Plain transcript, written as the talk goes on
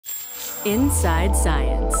Inside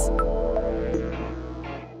Science.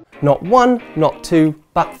 Not one, not two,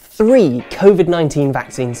 but 3 COVID-19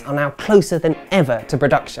 vaccines are now closer than ever to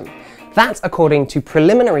production. That's according to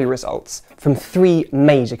preliminary results from 3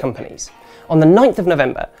 major companies. On the 9th of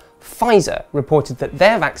November, Pfizer reported that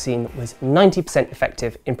their vaccine was 90%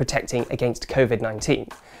 effective in protecting against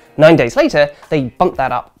COVID-19. 9 days later, they bumped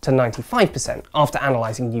that up to 95% after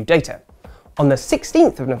analysing new data. On the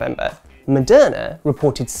 16th of November, Moderna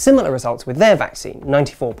reported similar results with their vaccine,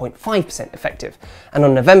 94.5% effective, and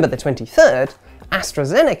on November the 23rd,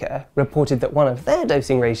 AstraZeneca reported that one of their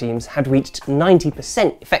dosing regimes had reached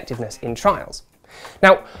 90% effectiveness in trials.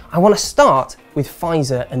 Now, I want to start with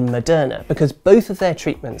Pfizer and Moderna because both of their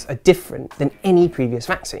treatments are different than any previous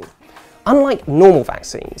vaccine. Unlike normal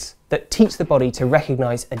vaccines that teach the body to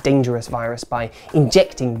recognise a dangerous virus by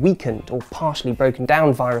injecting weakened or partially broken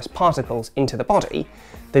down virus particles into the body,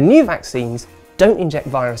 the new vaccines don't inject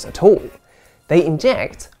virus at all. They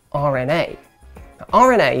inject RNA. Now,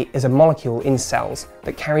 RNA is a molecule in cells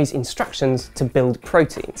that carries instructions to build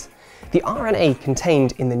proteins. The RNA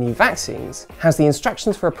contained in the new vaccines has the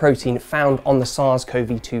instructions for a protein found on the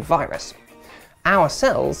SARS-CoV-2 virus. Our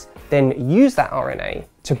cells then use that RNA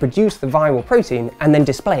to produce the viral protein and then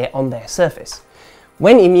display it on their surface.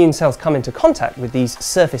 When immune cells come into contact with these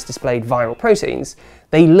surface-displayed viral proteins,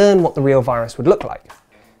 they learn what the real virus would look like.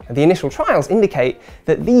 And the initial trials indicate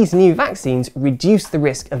that these new vaccines reduce the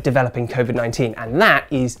risk of developing COVID-19, and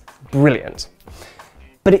that is brilliant.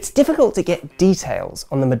 But it's difficult to get details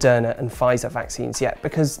on the Moderna and Pfizer vaccines yet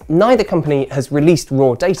because neither company has released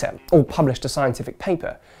raw data or published a scientific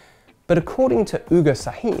paper. But according to Ugur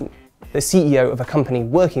Sahin, the CEO of a company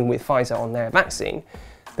working with Pfizer on their vaccine,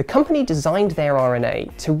 the company designed their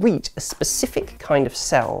RNA to reach a specific kind of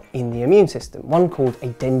cell in the immune system, one called a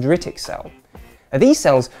dendritic cell. Now, these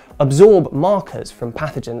cells absorb markers from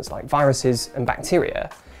pathogens like viruses and bacteria,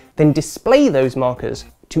 then display those markers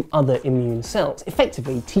to other immune cells,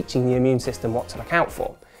 effectively teaching the immune system what to look out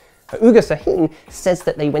for. Ugur Sahin says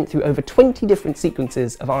that they went through over 20 different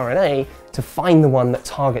sequences of RNA to find the one that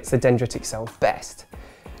targets the dendritic cells best.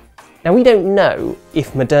 Now, we don't know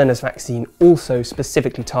if Moderna's vaccine also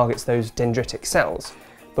specifically targets those dendritic cells,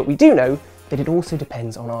 but we do know that it also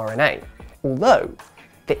depends on RNA, although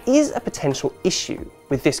there is a potential issue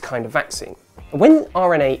with this kind of vaccine. When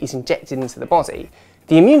RNA is injected into the body,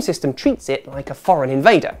 the immune system treats it like a foreign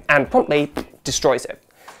invader and promptly destroys it.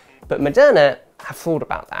 But Moderna have thought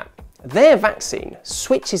about that. Their vaccine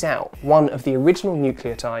switches out one of the original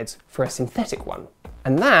nucleotides for a synthetic one,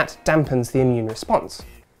 and that dampens the immune response.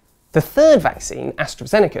 The third vaccine,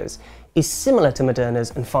 AstraZeneca's, is similar to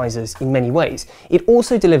Moderna's and Pfizer's in many ways. It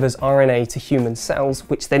also delivers RNA to human cells,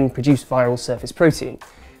 which then produce viral surface protein.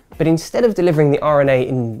 But instead of delivering the RNA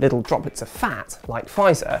in little droplets of fat, like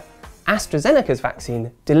Pfizer, AstraZeneca's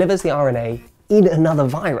vaccine delivers the RNA in another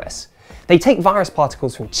virus. They take virus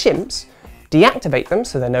particles from chimps, deactivate them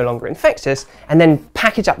so they're no longer infectious, and then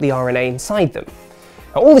package up the RNA inside them.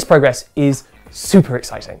 Now, all this progress is super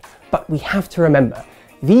exciting, but we have to remember,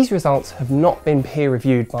 these results have not been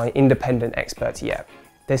peer-reviewed by independent experts yet.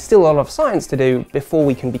 There's still a lot of science to do before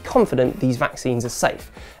we can be confident these vaccines are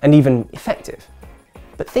safe and even effective.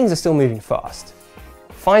 But things are still moving fast.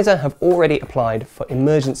 Pfizer have already applied for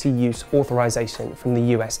emergency use authorization from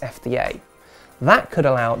the US FDA. That could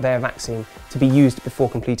allow their vaccine to be used before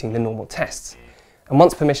completing the normal tests. And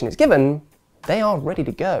once permission is given, they are ready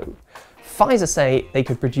to go. Pfizer say they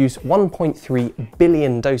could produce 1.3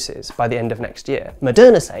 billion doses by the end of next year.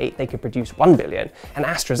 Moderna say they could produce 1 billion, and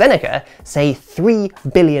AstraZeneca say 3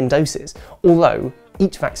 billion doses, although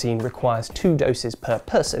each vaccine requires 2 doses per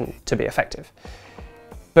person to be effective.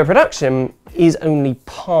 But production is only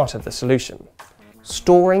part of the solution.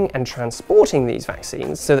 Storing and transporting these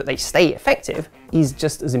vaccines so that they stay effective is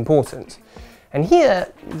just as important. And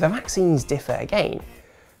here, the vaccines differ again.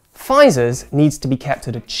 Pfizer's needs to be kept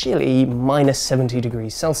at a chilly minus 70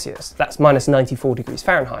 degrees Celsius, that's minus 94 degrees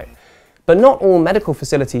Fahrenheit. But not all medical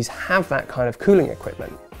facilities have that kind of cooling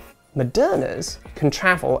equipment. Moderna's can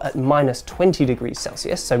travel at minus 20 degrees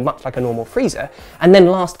Celsius, so much like a normal freezer, and then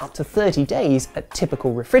last up to 30 days at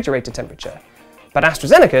typical refrigerator temperature. But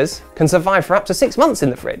AstraZeneca's can survive for up to 6 months in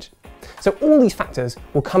the fridge. So all these factors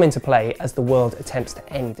will come into play as the world attempts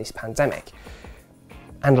to end this pandemic.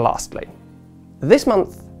 And lastly, this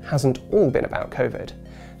month hasn't all been about COVID.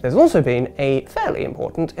 There's also been a fairly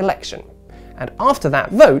important election. And after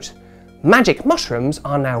that vote, magic mushrooms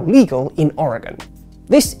are now legal in Oregon.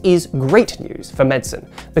 This is great news for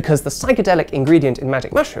medicine because the psychedelic ingredient in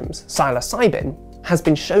magic mushrooms, psilocybin, has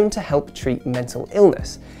been shown to help treat mental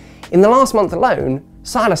illness. In the last month alone,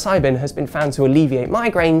 Psilocybin has been found to alleviate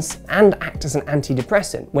migraines and act as an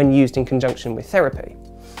antidepressant when used in conjunction with therapy.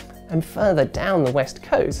 And further down the west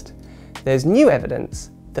coast, there's new evidence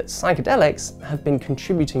that psychedelics have been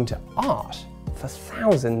contributing to art for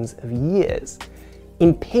thousands of years.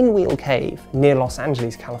 In Pinwheel Cave near Los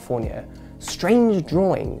Angeles, California, strange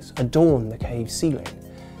drawings adorn the cave ceiling.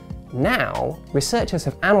 Now, researchers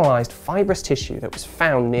have analysed fibrous tissue that was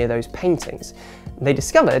found near those paintings. They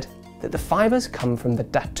discovered that the fibres come from the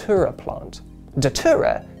datura plant.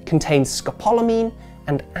 Datura contains scopolamine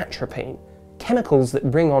and atropine, chemicals that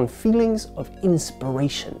bring on feelings of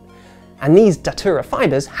inspiration. And these datura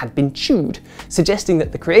fibres had been chewed, suggesting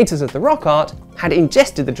that the creators of the rock art had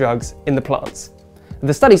ingested the drugs in the plants.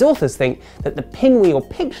 The study's authors think that the pinwheel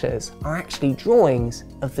pictures are actually drawings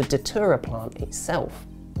of the datura plant itself.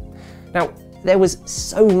 Now, there was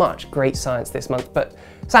so much great science this month, but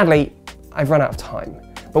sadly, I've run out of time.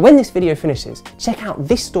 But when this video finishes, check out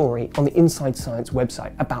this story on the Inside Science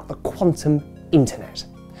website about the quantum internet.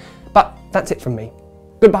 But that's it from me.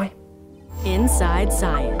 Goodbye. Inside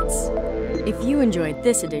Science. If you enjoyed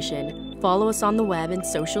this edition, follow us on the web and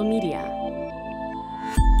social media.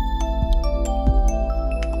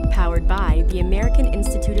 Powered by the American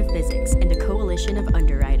Institute of Physics and a coalition of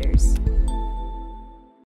underwriters.